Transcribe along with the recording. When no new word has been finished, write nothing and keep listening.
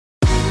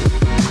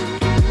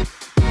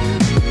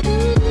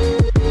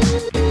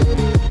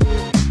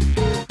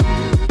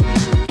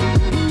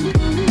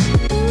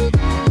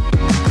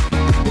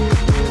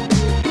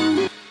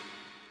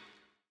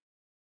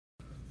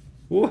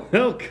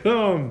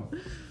Welcome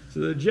to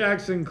the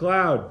Jackson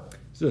Cloud.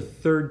 It's the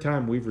third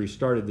time we've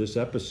restarted this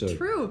episode.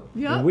 True.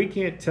 And Yeah. we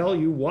can't tell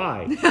you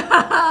why.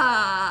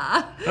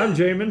 I'm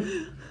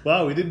Jamin.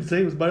 Wow, we didn't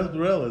say it was Miles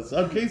Morales.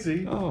 I'm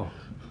Casey. Oh.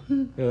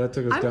 Yeah, that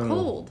took us I'm down.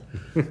 cold.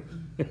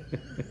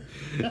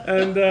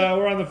 And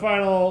we're on the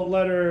final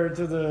letter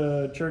to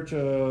the Church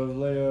of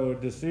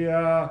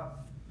Laodicea.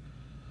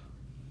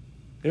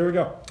 Here we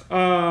go.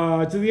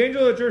 To the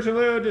angel of the Church of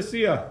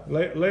Laodicea.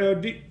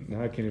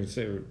 I can't even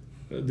say it.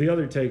 The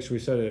other takes, we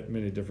said it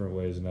many different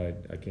ways, and I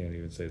can't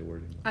even say the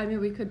word anymore. I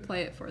mean, we could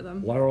play it for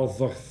them.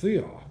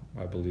 Laodicea,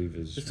 I believe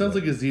is. It sounds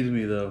like a Z to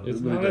me, though. It's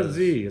It really not a does.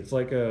 Z. It's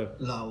like a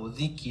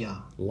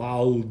Laodicea.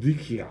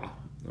 Laodicea.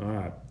 All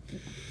right.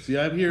 See,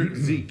 I'm here,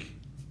 Zeke.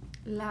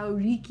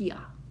 Laurikia.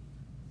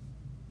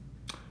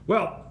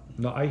 Well,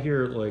 no, I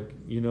hear like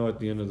at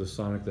the end of the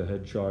Sonic the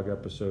Hedgehog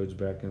episodes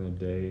back in the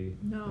day.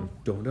 No.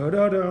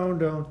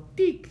 Don't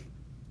deek.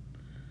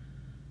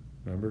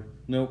 Remember?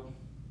 Nope.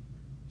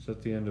 Is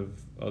that the end of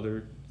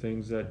other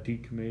things that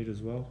Deke made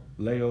as well?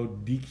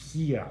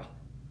 Laodicea.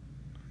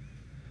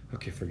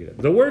 Okay, forget it.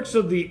 The works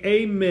of the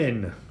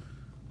Amen.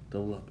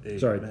 Double up. A.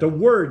 Sorry, the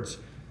words.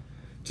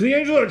 To the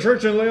angel of the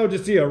church in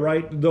Laodicea,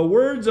 write the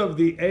words of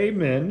the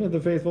Amen, the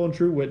faithful and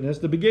true witness,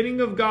 the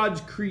beginning of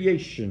God's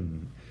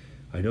creation.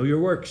 I know your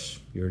works.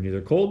 You are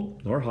neither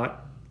cold nor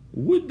hot.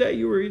 Would that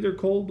you were either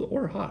cold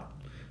or hot.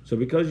 So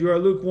because you are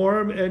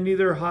lukewarm and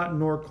neither hot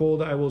nor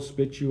cold, I will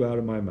spit you out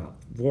of my mouth.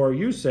 For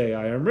you say,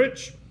 I am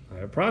rich, I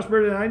have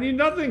prospered, and I need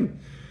nothing.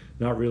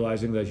 Not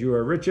realizing that you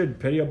are wretched,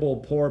 pitiable,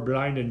 poor,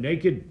 blind, and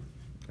naked.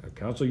 I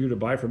counsel you to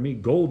buy from me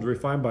gold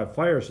refined by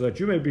fire, so that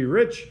you may be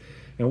rich,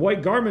 and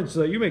white garments,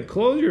 so that you may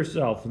clothe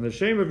yourself, and the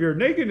shame of your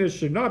nakedness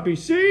should not be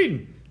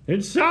seen,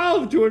 and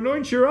salve to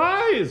anoint your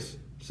eyes,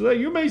 so that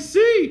you may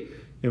see.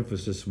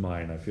 Emphasis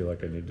mine. I feel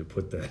like I need to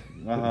put that.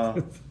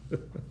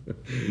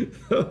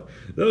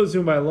 Those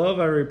whom I love,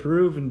 I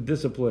reprove and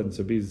discipline,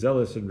 so be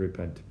zealous and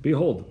repent.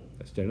 Behold,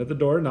 I stand at the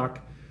door and knock.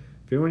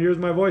 If anyone hears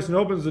my voice and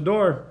opens the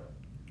door,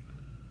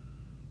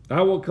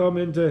 I will come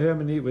into him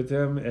and eat with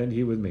him, and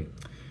he with me.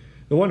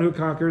 The one who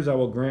conquers, I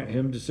will grant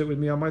him to sit with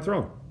me on my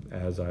throne,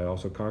 as I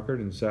also conquered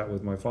and sat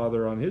with my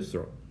Father on his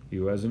throne. He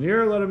who has an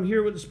ear, let him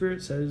hear what the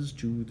Spirit says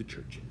to the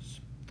churches.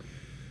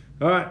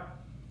 All right.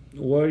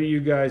 What do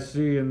you guys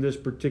see in this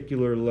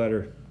particular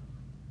letter?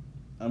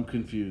 I'm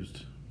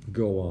confused.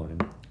 Go on.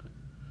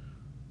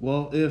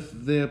 Well, if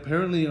they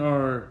apparently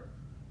are,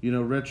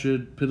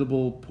 wretched,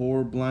 pitiable,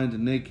 poor, blind,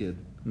 and naked,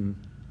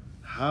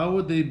 how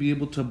would they be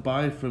able to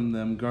buy from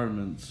them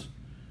garments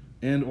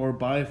and or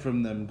buy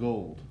from them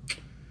gold?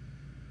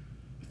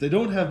 If they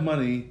don't have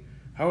money,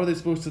 how are they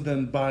supposed to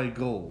then buy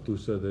gold? Who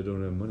said they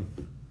don't have money?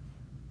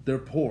 They're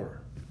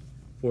poor.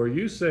 For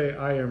you say,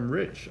 I am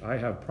rich, I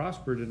have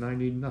prospered, and I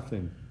need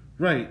nothing.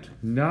 Right.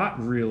 Not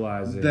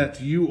realizing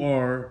That you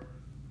are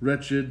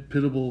wretched,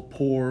 pitiable,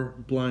 poor,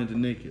 blind,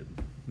 and naked.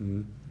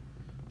 Mhm.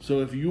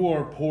 So if you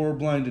are poor,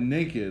 blind, and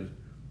naked,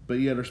 but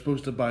yet are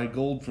supposed to buy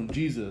gold from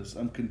Jesus,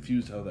 I'm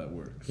confused how that I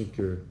works. think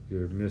you're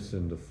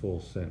missing the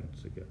full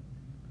sentence again.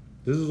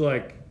 This is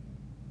like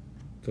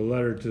the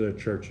letter to the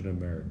church in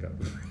America.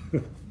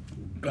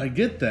 I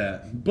get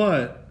that,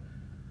 but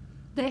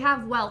They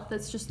have wealth.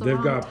 It's just the They've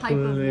wrong got type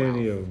of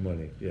plenty wealth. of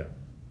money. Yeah.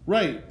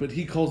 right, but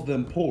he calls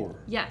them poor.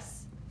 Yes.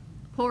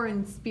 Poor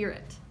in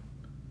spirit.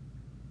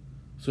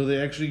 So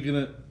they actually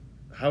gonna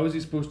how is he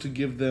supposed to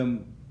give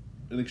them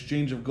an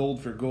exchange of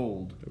gold for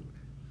gold?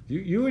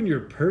 You and your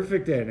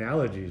perfect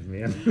analogies,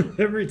 man.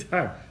 Every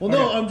time. Well,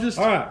 no, I'm just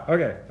All right.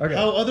 Okay.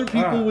 how other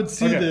people All right, would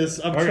see okay, this.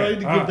 I'm okay, trying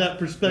to all give right. that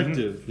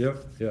perspective. Yep.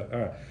 Yeah. All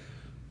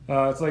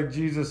right. It's like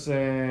Jesus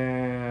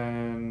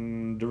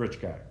and the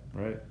rich guy,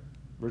 right?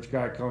 Rich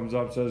guy comes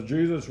up, says,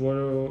 Jesus, what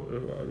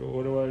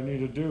do I need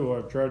to do?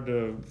 I've tried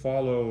to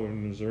follow,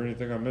 and is there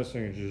anything I'm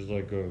missing? And Jesus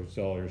like, go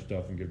sell all your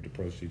stuff and give the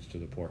proceeds to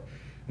the poor.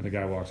 And the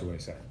guy walks away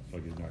sad,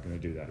 like he's not going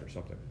to do that or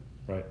something,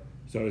 right?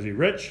 So is he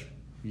rich?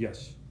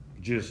 Yes.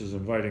 Jesus is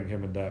inviting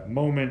him in that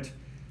moment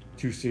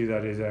to see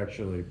that he's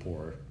actually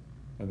poor,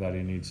 and that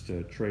he needs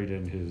to trade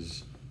in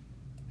his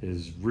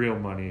real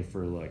money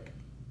for like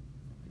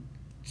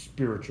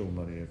spiritual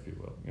money, if you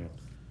will.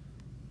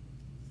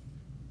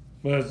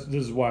 But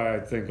this is why I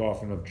think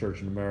often of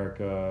church in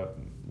America.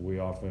 We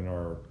often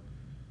are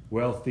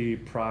wealthy,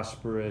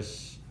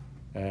 prosperous,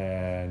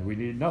 and we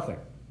need nothing.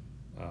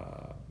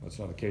 That's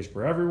not the case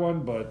for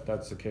everyone, but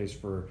that's the case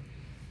for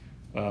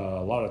a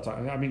lot of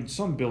time. I mean,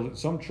 some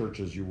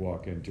churches you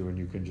walk into and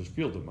you can just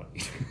feel the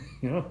money.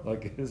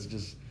 Like it's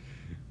just.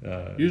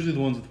 Usually the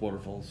ones with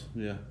waterfalls.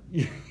 Yeah.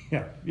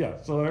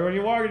 Yeah. So when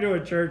you walk into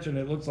a church and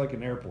it looks like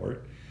an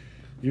airport,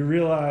 you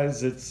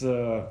realize it's.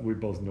 We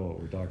both know what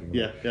we're talking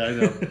about. Yeah, I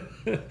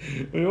know.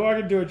 When you walk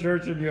into a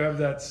church and you have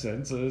that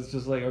sense, it's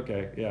just like,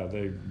 okay, yeah,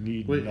 they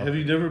need. Wait, nothing. have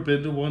you never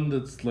been to one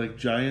that's like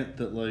giant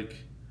that like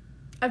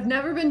I've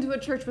never been to a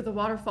church with a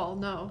waterfall,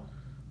 no.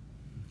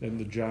 And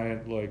the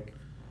giant like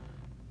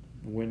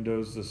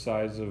windows the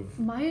size of.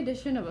 My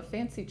edition of a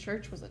fancy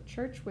church was a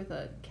church with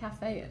a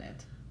cafe in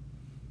it.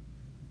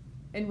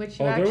 in which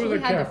you Oh, there was actually a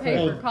had to pay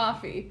cafe. for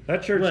coffee.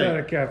 That church Right. had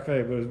a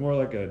cafe, but it was more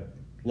like a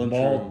Lunchroom.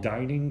 mall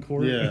dining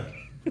court. Yeah.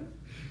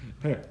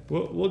 Hey,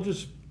 we'll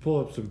just pull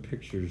up some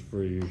pictures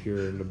for you here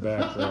in the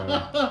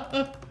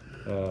background,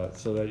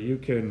 so that you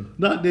can.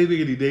 Not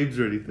naming any names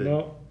or anything.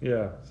 No,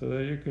 yeah, so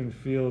that you can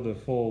feel the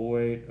full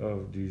weight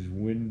of these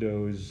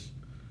windows,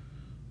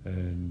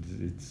 and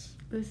it's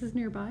This is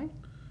nearby?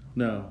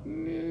 No.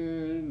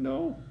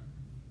 no.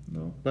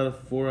 About a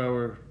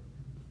 4-hour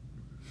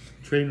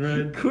train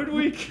ride. Could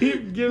we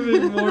keep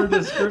giving more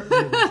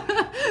descriptions?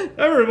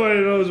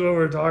 Everybody knows what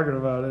we're talking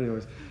about,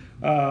 anyways.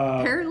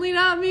 Apparently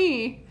not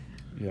me.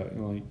 Yeah,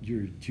 well,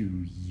 you're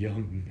too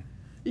young.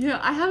 Yeah,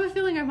 I have a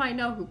feeling I might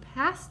know who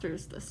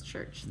pastors this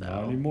church, though.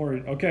 Not anymore.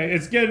 Okay,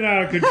 it's getting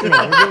out of control.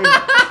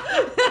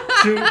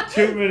 We're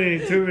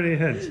giving too many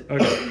hints.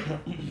 Okay.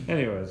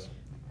 Anyways,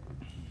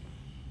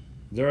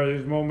 there are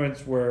these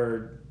moments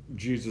where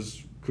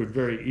Jesus could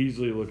very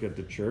easily look at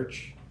the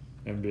church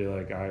and be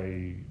like,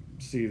 I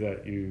see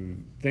that you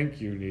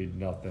think you need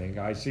nothing.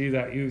 I see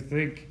that you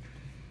think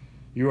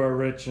you are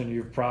rich and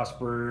you've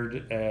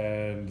prospered,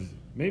 and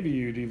maybe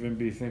you'd even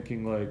be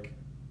thinking like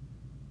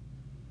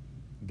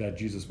that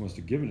Jesus must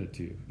have given it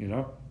to you, you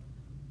know?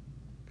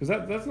 Because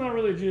that's not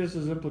really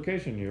Jesus'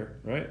 implication here,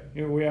 right?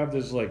 You know, we have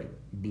this like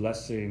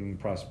blessing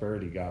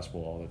prosperity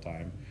gospel all the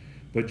time.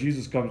 But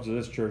Jesus comes to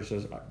this church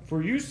and says,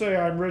 for you say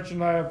I'm rich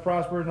and I have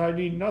prospered and I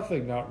need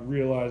nothing, not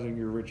realizing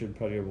you're rich and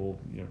pitiable,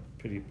 you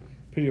know,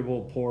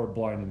 pitiable, poor,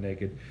 blind, and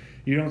naked.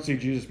 You don't see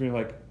Jesus being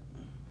like,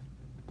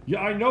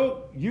 yeah, I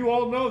know, you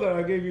all know that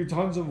I gave you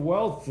tons of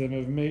wealth and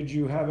have made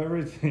you have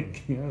everything.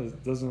 You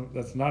know,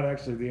 that's not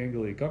actually the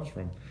angle he comes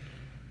from.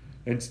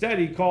 Instead,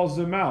 he calls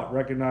them out,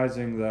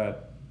 recognizing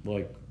that,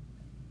 like,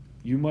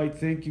 you might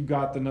think you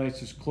got the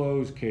nicest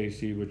clothes,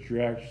 Casey, but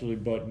you're actually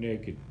butt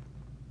naked.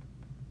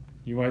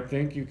 You might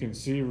think you can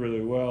see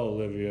really well,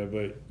 Olivia,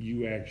 but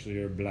you actually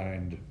are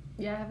blind.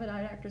 Yeah, I have an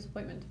eye doctor's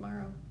appointment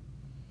tomorrow.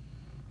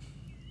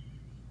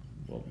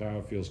 Well, now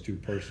it feels too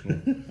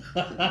personal.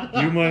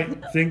 You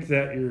might think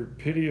that you're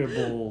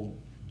pitiable,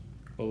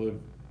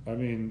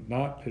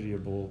 not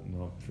pitiable.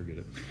 No, forget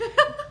it.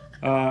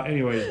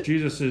 Anyways,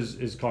 Jesus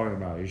is calling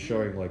them out. He's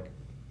showing, like,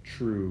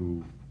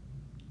 true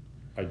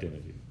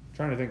identity. I'm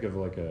trying to think of,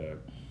 like, a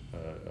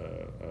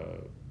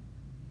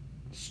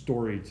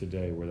story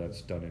today where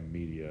that's done in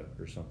media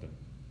or something.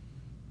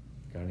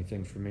 Got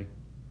anything for me?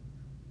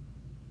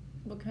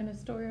 What kind of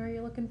story are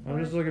you looking for? I'm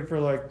just looking for,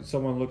 like,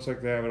 someone looks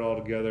like they have it all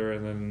together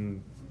and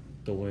then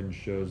the lens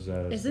shows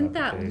that it's Isn't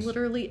not the that case.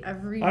 literally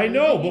every I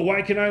know, movie? but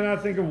why can I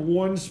not think of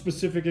one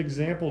specific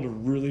example to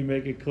really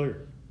make it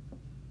clear?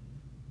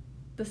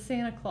 The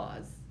Santa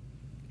Claus.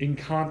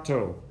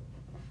 Encanto.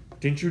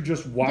 Didn't you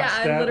just watch Yeah,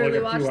 I that like literally a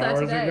few watched that hours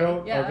today.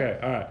 ago? Yeah. Okay,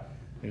 all right.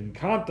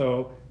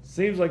 Encanto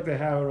seems like they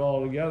have it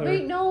all together.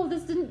 Wait, no,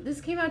 this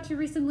came out too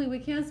recently. We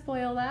can't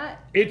spoil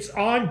that. It's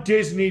on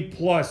Disney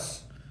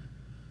Plus.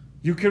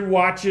 You can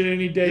watch it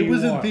any day It you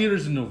was in want.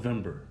 theaters in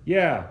November.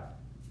 Yeah.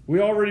 We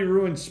already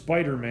ruined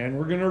Spider-Man.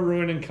 We're going to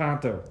ruin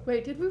Encanto.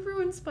 Wait, did we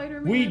ruin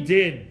Spider-Man? We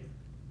did.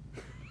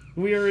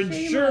 We are Shame on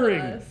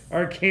ensuring us.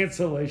 our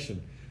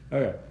cancellation.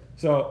 Okay,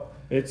 so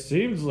it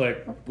seems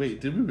like...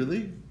 Wait, did we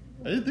really?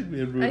 I didn't think we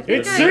had I ruined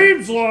think It I-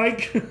 seems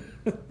like...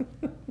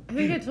 I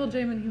think I told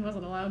Jamin he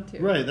wasn't allowed to.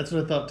 Right, that's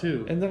what I thought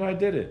too. And then I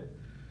did it.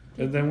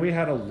 And then we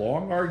had a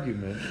long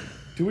argument.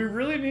 Do we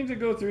really need to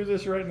go through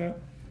this right now?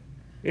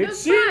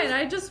 It's fine.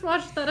 I just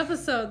watched that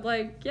episode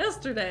like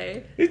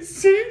yesterday. It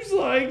seems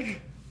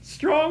like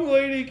strong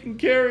lady can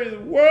carry the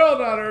world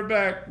on her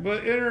back,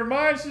 but in her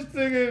mind she's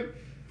thinking,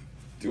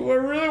 do I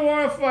really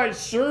want to fight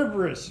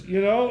Cerberus?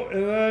 You know?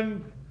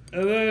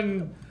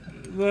 And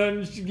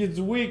then she gets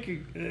weak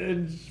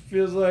and she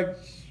feels like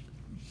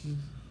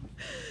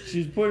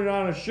she's putting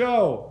on a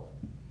show.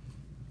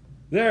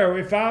 There,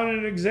 we found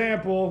an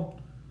example.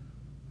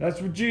 That's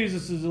what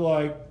Jesus is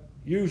like.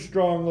 You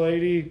strong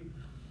lady,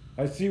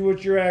 I see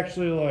what you're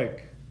actually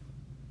like.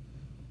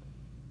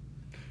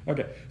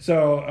 Okay,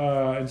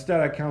 so instead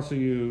I counsel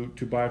you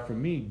to buy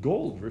from me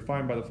gold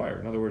refined by the fire.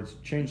 In other words,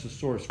 change the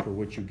source for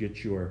which you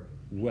get your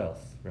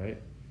wealth,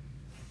 right?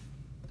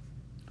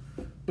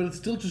 But it's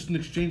still just an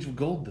exchange of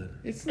gold then.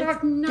 It's not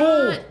It's not-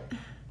 gold.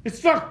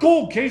 It's not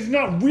gold, Kay. It's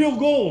not real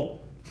gold.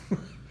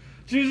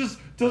 Jesus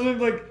doesn't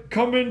like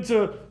come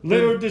into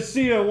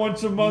Laodicea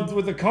once a month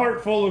with a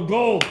cart full of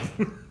gold.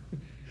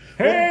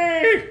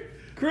 Hey,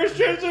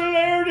 Christians in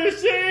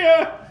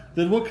Laodicea.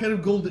 Then what kind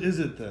of gold is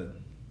it then?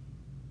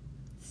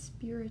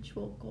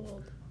 Spiritual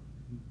gold.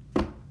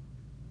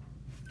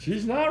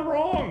 She's not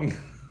wrong.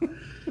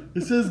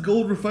 It says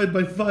gold refined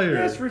by fire.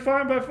 Yes,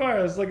 refined by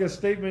fire. It's like a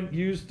statement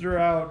used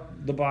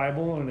throughout the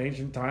Bible in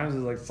ancient times.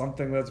 It's like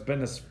something that's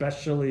been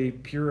especially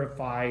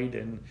purified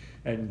and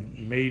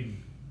made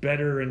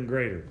better and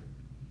greater.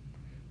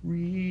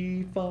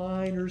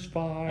 Refiner's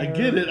fire. I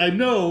get it, I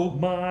know.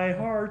 My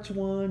heart's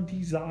one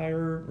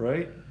desire,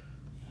 right?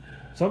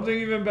 Something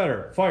even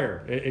better.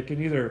 Fire. It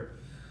can either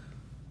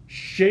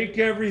shake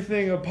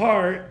everything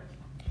apart.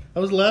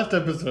 That was last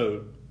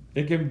episode.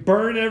 It can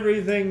burn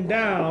everything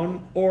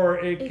down, or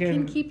It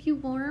can keep you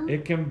warm.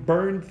 it can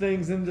burn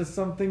things into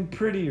something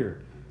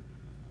prettier.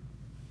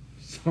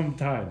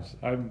 Sometimes.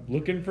 I'm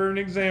looking for an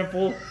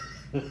example.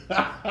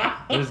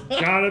 There's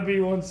gotta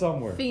be one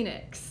somewhere.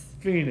 Phoenix.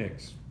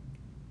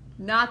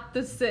 Not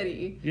the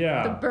city.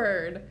 Yeah. The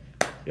bird.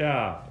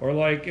 Yeah. Or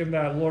like in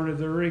that Lord of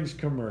the Rings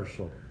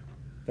commercial.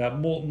 That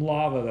molten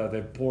lava that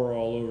they pour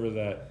all over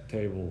that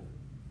table.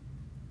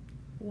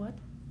 What?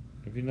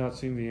 Have you not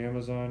seen the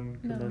Amazon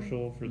No.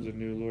 commercial for the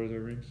new Lord of the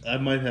Rings? I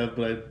might have,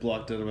 but I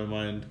blocked it out of my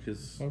mind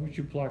because Why would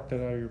you block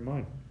that out of your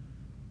mind?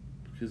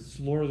 It's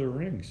Lord of the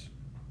Rings.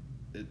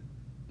 It-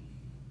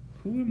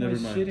 Who am Never I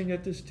mind. sitting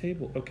at this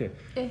table? Okay.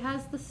 It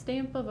has the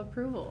stamp of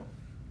approval.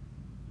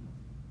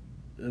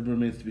 it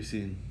remains to be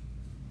seen.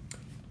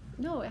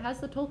 No, it has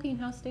the Tolkien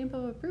House stamp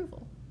of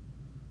approval.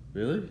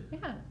 Really?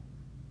 Yeah.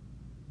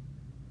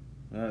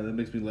 That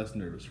makes me less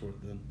nervous for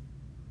it then.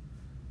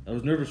 I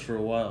was nervous for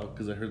a while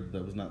because I heard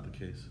that was not the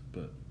case,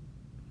 but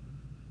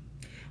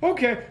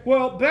Okay,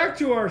 well, back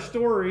to our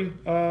story.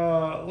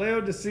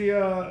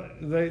 Laodicea,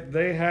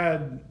 they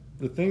had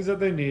the things that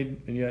they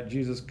need, and yet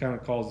Jesus kind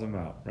of calls them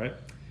out, right?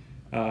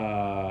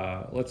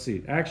 Let's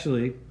see.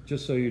 Actually,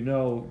 just so you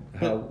know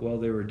how well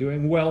they were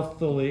doing,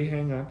 wealthily,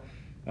 hang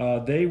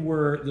on. They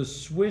were the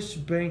Swiss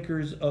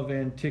bankers of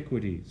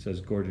antiquity, says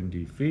Gordon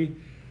D. Fee,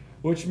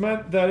 which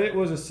meant that it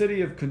was a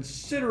city of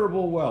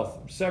considerable wealth.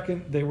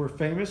 Second, they were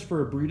famous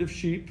for a breed of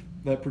sheep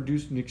that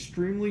produced an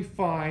extremely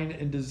fine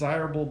and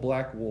desirable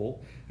black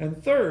wool. And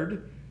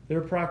third, their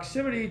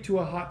proximity to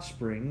a hot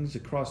springs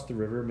across the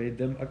river made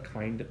them a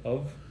kind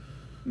of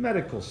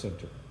medical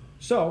center.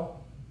 So,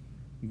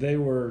 they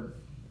were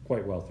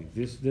quite wealthy.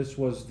 This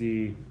was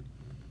the,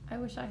 I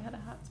wish I had a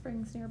hot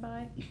springs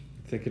nearby.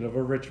 thinking of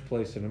a rich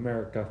place in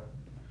America,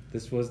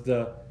 this was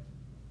the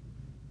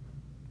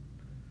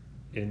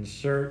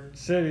insert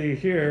city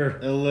here.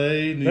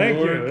 L.A., New Thank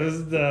York, you. This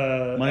is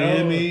the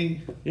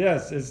Miami.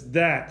 Yes, it's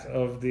that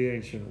of the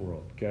ancient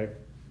world. Okay,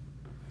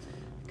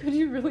 Could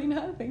you really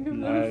not think of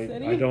that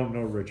city? I don't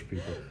know rich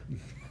people.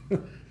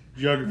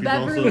 Geography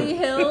Beverly also.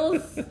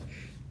 Hills.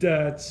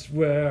 That's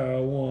where I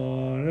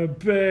wanna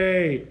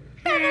be.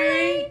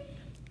 Hey.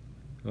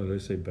 Oh, did they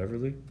say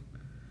Beverly?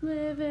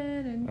 Living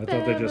in I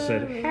thought they just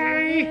said, Beverly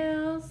 "Hey."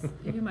 Hills.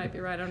 You might be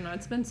right. I don't know.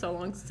 It's been so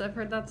long since I've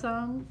heard that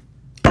song.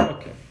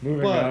 Okay,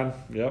 moving But- on.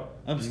 Yep.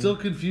 I'm still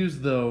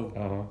confused though.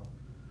 Uh huh.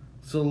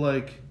 So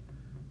like,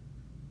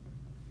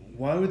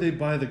 why would they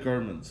buy the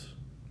garments?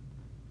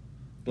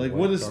 Like, white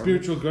what is garments?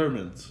 spiritual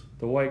garments?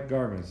 The white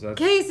garments. That's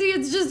Casey,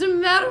 it's just a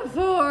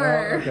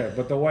metaphor. okay,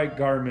 but the white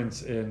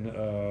garments in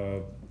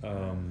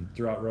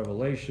throughout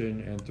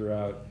Revelation and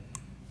throughout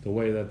the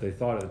way that they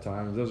thought at the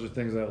time, those are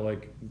things that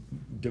like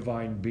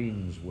divine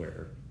beings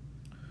wear.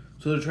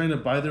 So they're trying to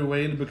buy their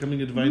way into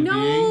becoming a divine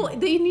No, being?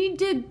 they need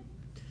to.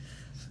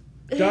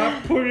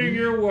 Stop putting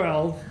your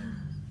wealth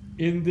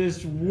in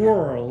this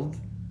world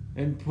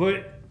and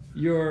put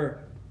your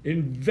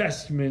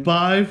investment.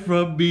 Buy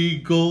from me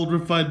gold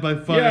refined by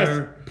Yes,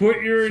 fire,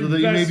 put your so that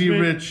you investment. may be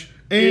rich,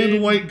 and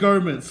in- white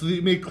garments, so that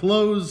you may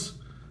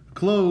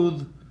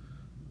clothe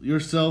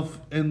yourself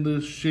in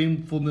the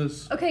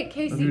shamefulness. Okay, Of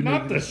Casey, your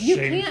Not the you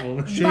shameful.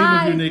 can't Shame of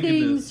buy your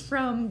nakedness. things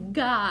from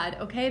God.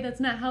 Okay, that's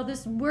not how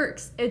this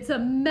works. It's a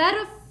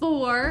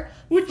metaphor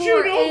Which for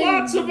you know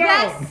lots about.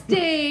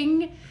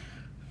 investing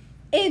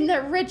in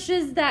the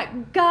riches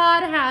that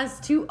God has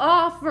to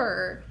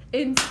offer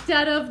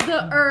instead of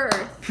the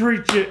earth.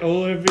 Preach it,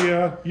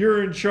 Olivia.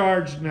 You're in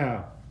charge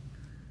now.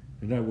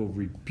 And I will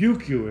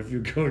rebuke you if you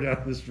go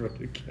down this road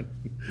again.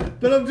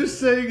 But I'm just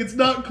saying, it's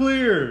not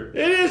clear.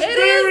 It is It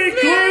very is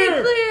clear.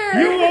 very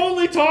clear. You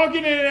only talk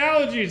in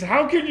analogies.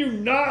 How can you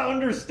not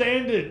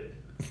understand it?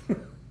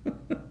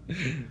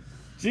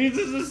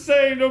 Jesus is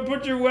saying, don't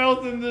put your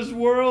wealth in this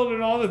world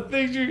and all the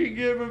things you can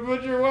get, but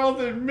put your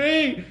wealth in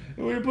me.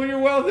 And when you put your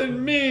wealth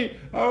in me,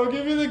 I will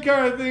give you the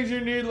kind of things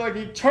you need, like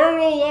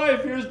eternal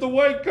life. Here's the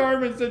white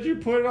garments that you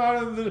put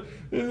on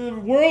in the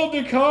world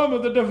to come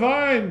of the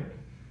divine.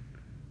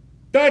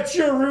 That's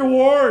your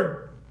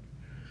reward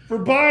for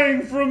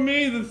buying from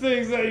me the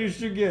things that you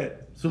should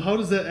get. So how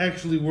does that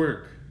actually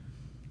work?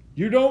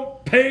 You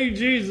don't pay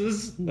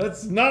Jesus.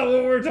 That's not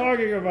what we're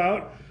talking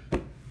about.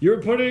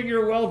 You're putting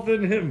your wealth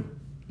in him.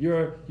 You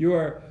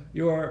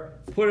are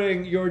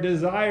putting your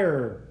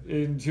desire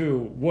into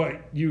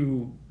what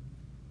you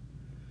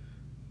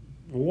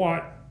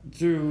want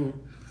to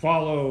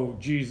follow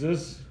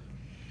Jesus.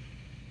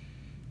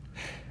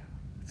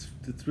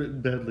 It's written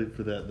badly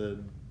for that.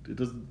 Then it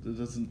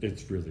doesn't.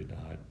 It's really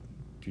not.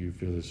 Do you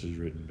feel this is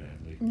written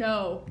badly?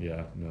 No,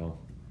 Yeah, no.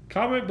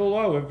 Comment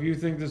below if you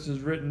think this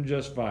is written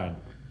just fine.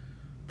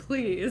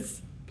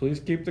 please. Please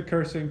keep the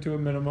cursing to a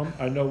minimum.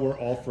 I know we're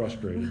all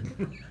frustrated.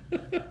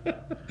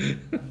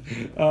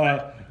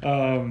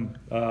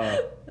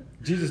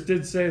 Jesus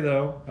did say,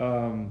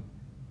 though,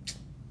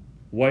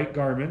 white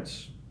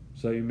garments,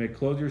 so you may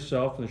clothe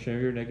yourself, and the shame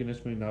of your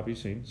nakedness may not be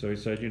seen. So he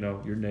said,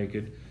 you're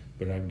naked,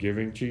 but I'm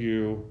giving to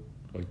you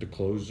like the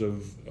clothes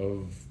of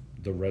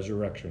the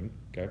resurrection.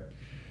 Okay.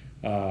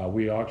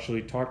 We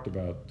actually talked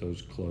about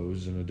those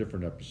clothes in a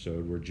different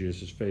episode where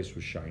Jesus' face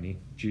was shiny.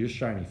 Jesus'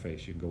 shiny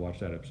face. You can go watch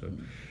that episode.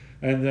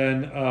 And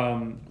then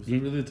Was that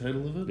really the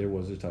title of it? it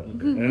was the title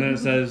of it. And then it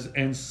says,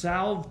 and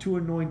salve to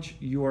anoint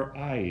your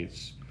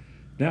eyes.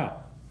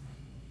 Now,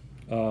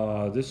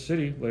 this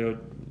city,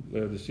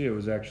 Laodicea,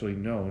 was actually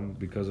known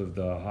because of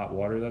the hot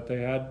water that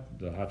they had,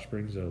 the hot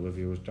springs that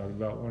Olivia was talking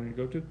about wanting to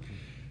go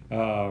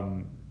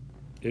to.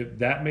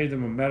 That made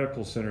them a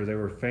medical center. They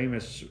were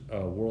famous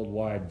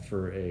worldwide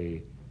for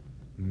a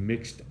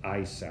mixed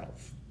eye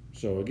salve.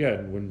 So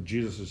again, when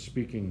Jesus is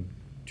speaking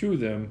to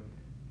them,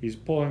 he's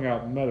pulling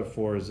out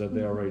metaphors that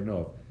they already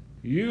know.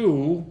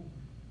 You,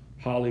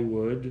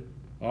 Hollywood,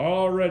 are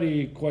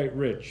already quite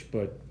rich,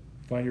 but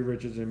find your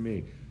riches in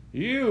me.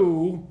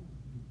 You,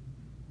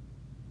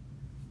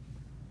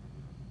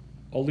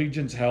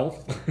 Allegiance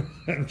Health.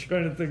 I'm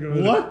trying to think of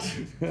it. What?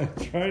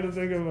 I'm trying to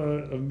think of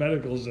a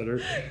medical center.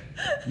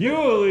 You,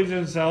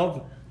 Allegiance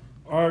Health,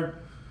 are,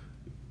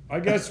 I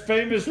guess,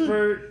 famous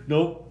for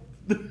Nope.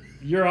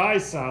 your eye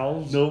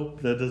salves.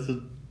 Nope, that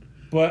doesn't.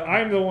 But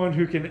I'm the one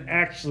who can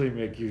actually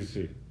make you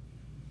see.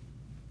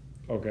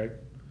 Okay.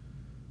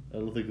 I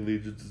don't think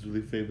Allegiance is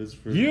really famous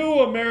for.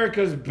 You,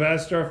 America's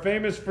best, are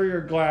famous for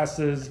your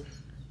glasses,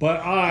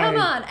 but Come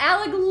on,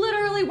 Alec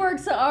literally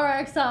works at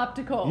RX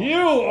Optical.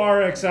 You,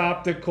 RX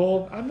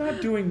Optical, I'm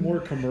not doing more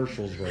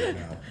commercials right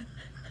now,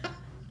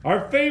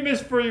 are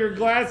famous for your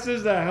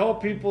glasses that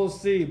help people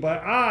see,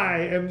 but I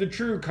am the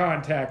true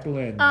contact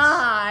lens.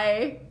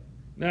 I.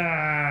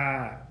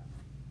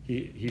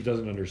 He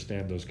doesn't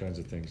understand those kinds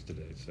of things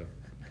today, so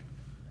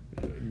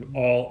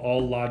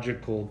all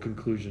logical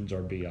conclusions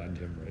are beyond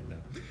him right now.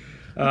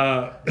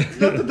 It's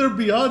not that they're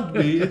beyond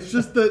me. It's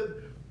just that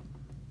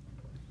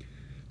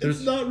There's-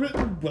 it's not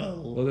written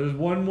well. Well, there's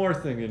one more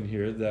thing in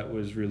here that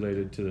was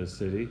related to the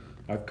city.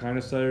 I've kind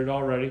of said it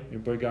already.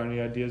 Anybody got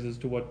any ideas as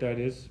to what that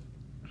is?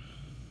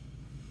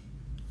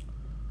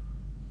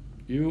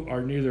 You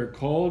are neither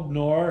cold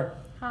nor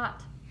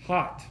Hot.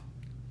 hot.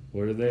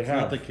 What do they It's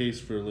have? not the case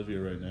for Olivia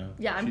right now.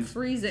 Yeah, I'm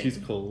freezing. She's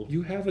cold.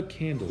 You have a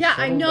candle. Yeah,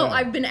 I Settle know. down.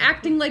 I've been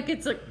acting like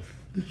it's a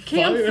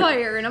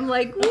campfire, and I'm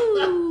like,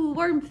 ooh,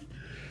 warmth.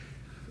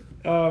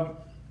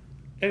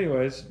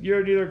 Anyways,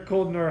 you're neither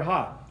cold nor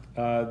hot.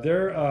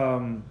 They're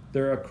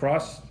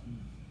across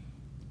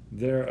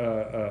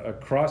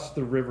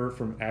the river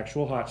from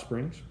actual hot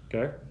springs.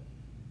 Okay.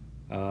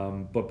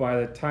 But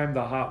by the time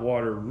the hot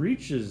water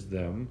reaches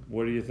them,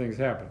 what do you think's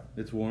happening?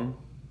 It's warm.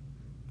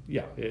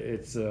 Yeah,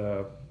 it's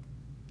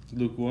It's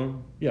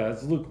lukewarm. yeah,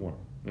 it's lukewarm,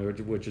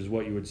 which is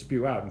what you would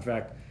spew out. In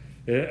fact,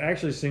 it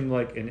actually seemed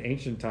like in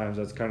ancient times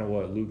that's kind of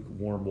what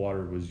lukewarm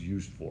water was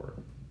used for.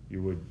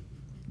 You would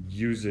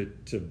use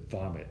it to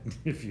vomit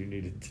if you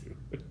needed to.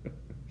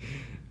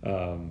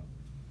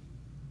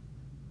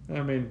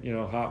 I mean,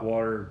 hot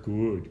water,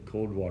 good.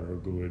 Cold water,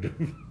 good.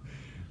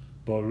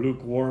 But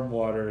lukewarm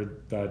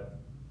water that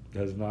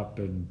has not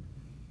been,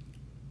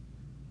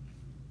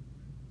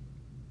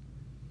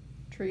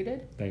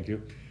 Treated? thank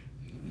you,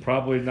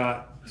 probably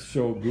not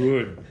so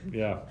good.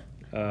 Yeah.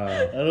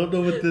 I don't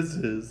know what this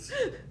is.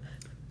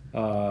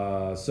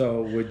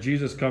 So with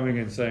Jesus coming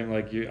and saying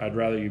like I'd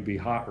rather you be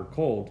hot or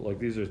cold, like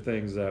these are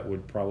things that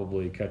would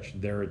probably catch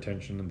their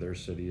attention in their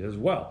city as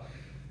well.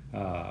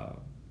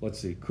 Let's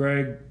see,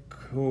 Craig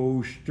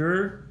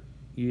Koester,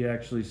 he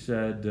actually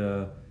said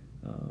the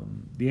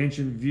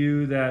ancient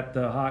view that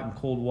the hot and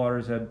cold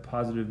waters had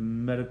positive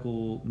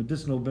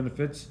medicinal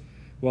benefits,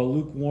 while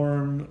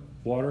lukewarm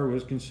water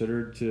was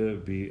considered to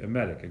be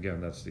emetic. Again,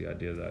 that's the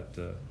idea that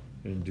it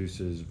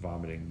induces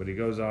vomiting. But he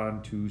goes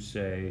on to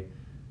say.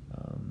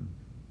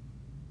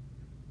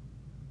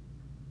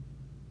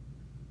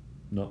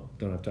 No,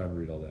 don't have time to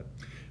read all that.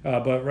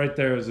 But right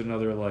there is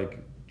another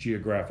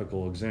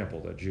geographical example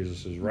that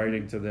Jesus is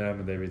writing to them,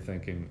 and they'd be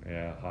thinking,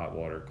 yeah, hot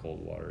water,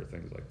 cold water,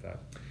 things like that,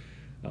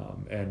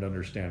 and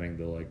understanding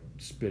the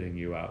spitting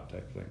you out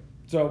type thing.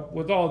 So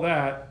with all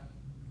that,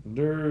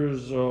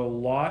 there's a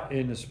lot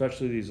in,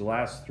 especially these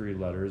last three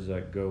letters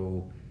that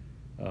go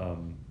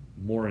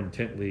more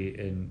intently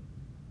in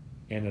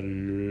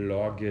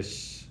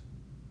analogous.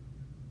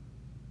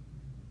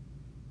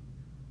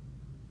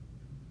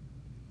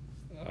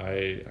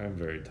 I'm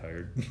very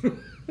tired.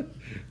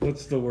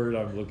 What's the word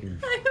I'm looking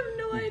for? I have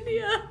no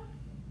idea.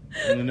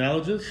 An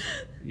analogous?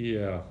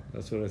 Yeah,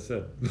 that's what I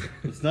said.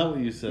 It's not what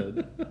you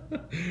said.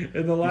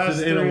 In the last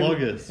said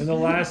analogous. In the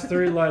last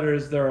three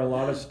letters, there are a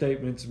lot of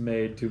statements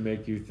made to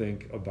make you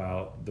think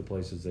about the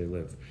places they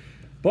live.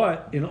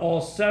 But in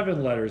all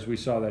seven letters, we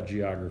saw that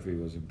geography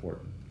was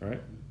important,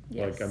 right?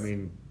 Yes.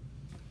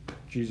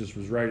 Jesus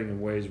was writing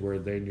in ways where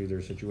they knew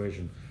their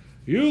situation.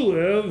 You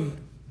live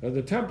at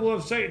the temple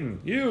of Satan.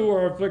 You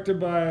are afflicted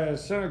by a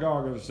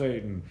synagogue of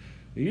Satan.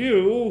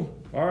 You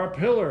are a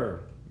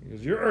pillar,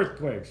 because you're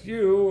earthquakes.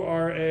 You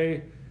are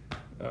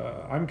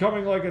I'm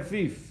coming like a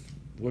thief,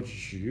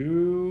 which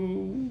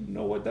you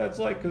know what that's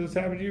like because it's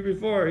happened to you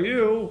before.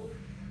 You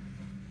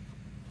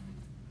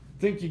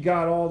think you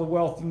got all the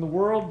wealth in the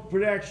world,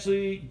 but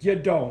actually you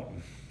don't.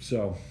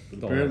 So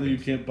Apparently you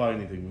can't buy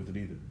anything with it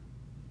either.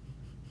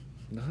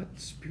 not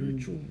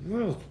spiritual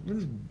wealth.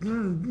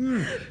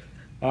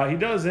 He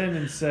does end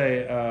and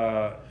say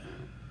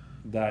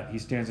that he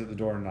stands at the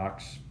door and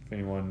knocks. If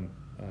anyone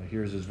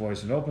hears his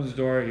voice and opens the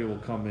door, he will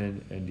come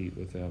in and eat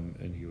with him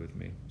and he with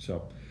me.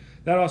 So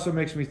that also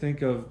makes me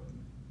think of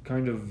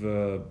kind of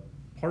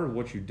part of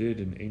what you did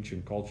in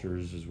ancient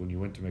cultures is when you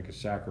went to make a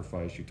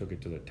sacrifice, you took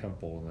it to the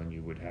temple and then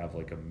you would have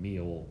like a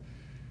meal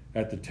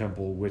at the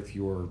temple with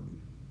your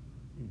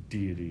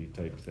deity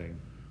type thing.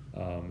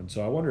 And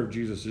so I wonder if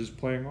Jesus is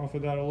playing off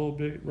of that a little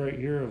bit right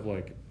here of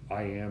like,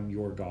 I am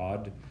your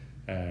God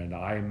and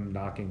I'm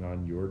knocking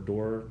on your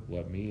door,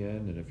 let me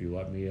in, and if you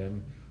let me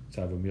in, let's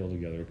have a meal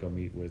together, come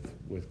eat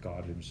with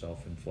God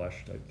himself in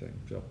flesh type thing.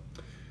 So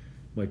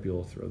might be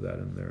able to throw that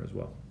in there as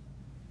well.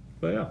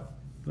 But yeah,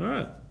 all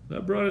right,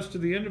 that brought us to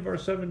the end of our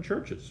 7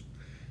 churches,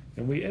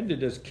 and we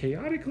ended as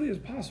chaotically as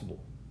possible.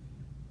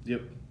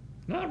 Yep.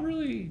 Not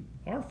really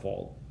our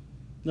fault.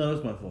 No,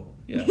 that's my fault.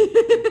 Yeah.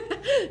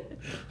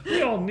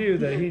 We all knew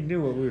that he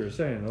knew what we were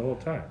saying the whole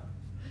time.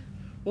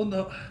 Well,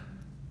 no.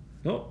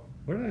 No,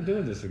 we're not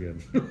doing this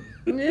again.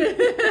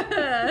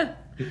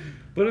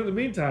 But in the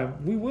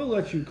meantime, we will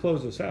let you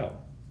close us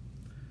out.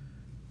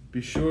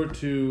 Be sure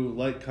to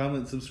like,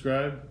 comment,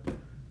 subscribe,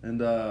 and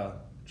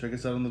check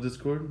us out on the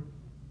Discord.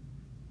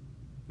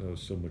 That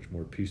was so much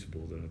more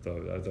peaceable than I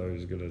thought. I thought he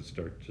was going to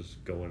start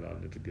just going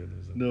on it again.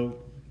 No,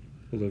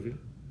 Olivia?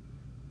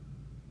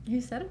 You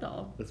said it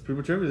all. that's pretty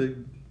much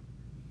everything.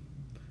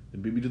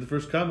 And beat me to the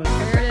first comment.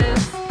 There it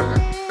is.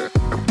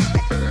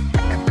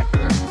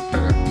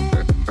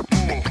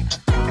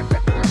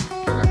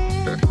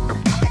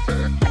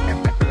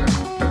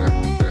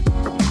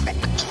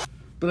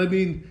 But I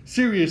mean,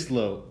 seriously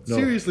though. No.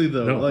 Seriously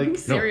though. No. Like,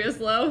 Serious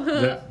low.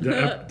 The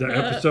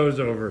episode's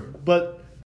over. but